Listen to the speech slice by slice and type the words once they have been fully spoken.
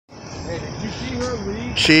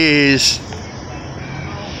Cheese.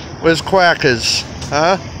 Where's Quackers?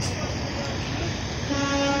 Huh?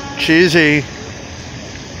 Cheesy.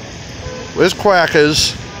 Where's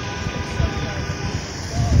Quackers?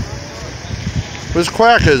 Where's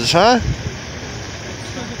Quackers, huh?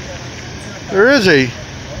 Where is he?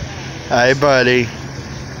 Hi, buddy.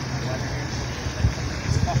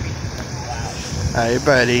 Hi,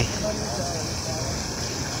 buddy.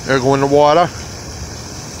 They're going to water?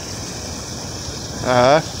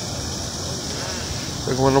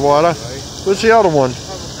 They're going to water? Where's the other one?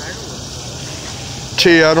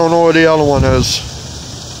 T, I don't know where the other one is.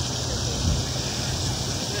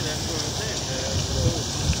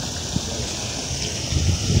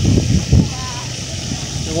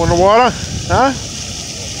 You going to water? Huh?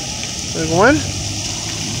 They're going?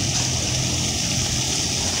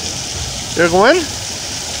 They're going?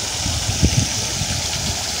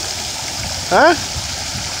 Huh?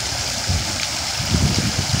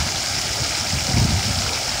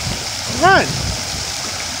 Come on.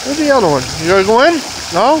 Where's the other one? You gonna go in?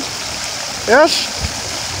 No? Yes?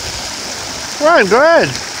 Come on, go ahead.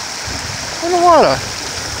 In the water.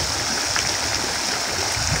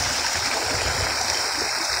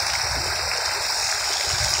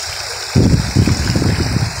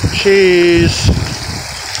 Cheese.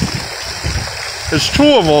 There's two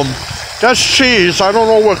of them. That's Cheese. I don't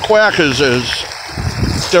know what Quackers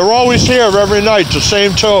is. They're always here every night, the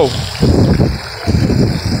same two.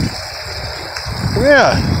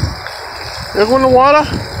 Yeah. You're going to water?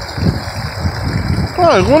 Come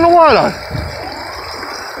on, go in the water.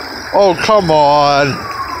 Oh, come on.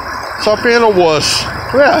 Stop being a wuss.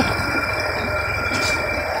 Yeah.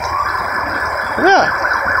 Yeah.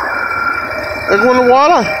 You're going to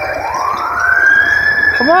water?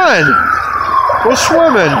 Come on. Go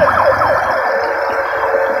swimming.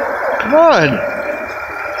 Come on.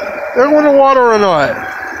 You're going to water or not?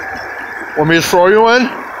 Want me to throw you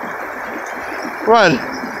in? Run.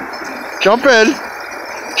 Jump in.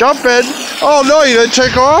 Jump in. Oh, no, you gonna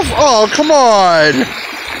take off? Oh, come on.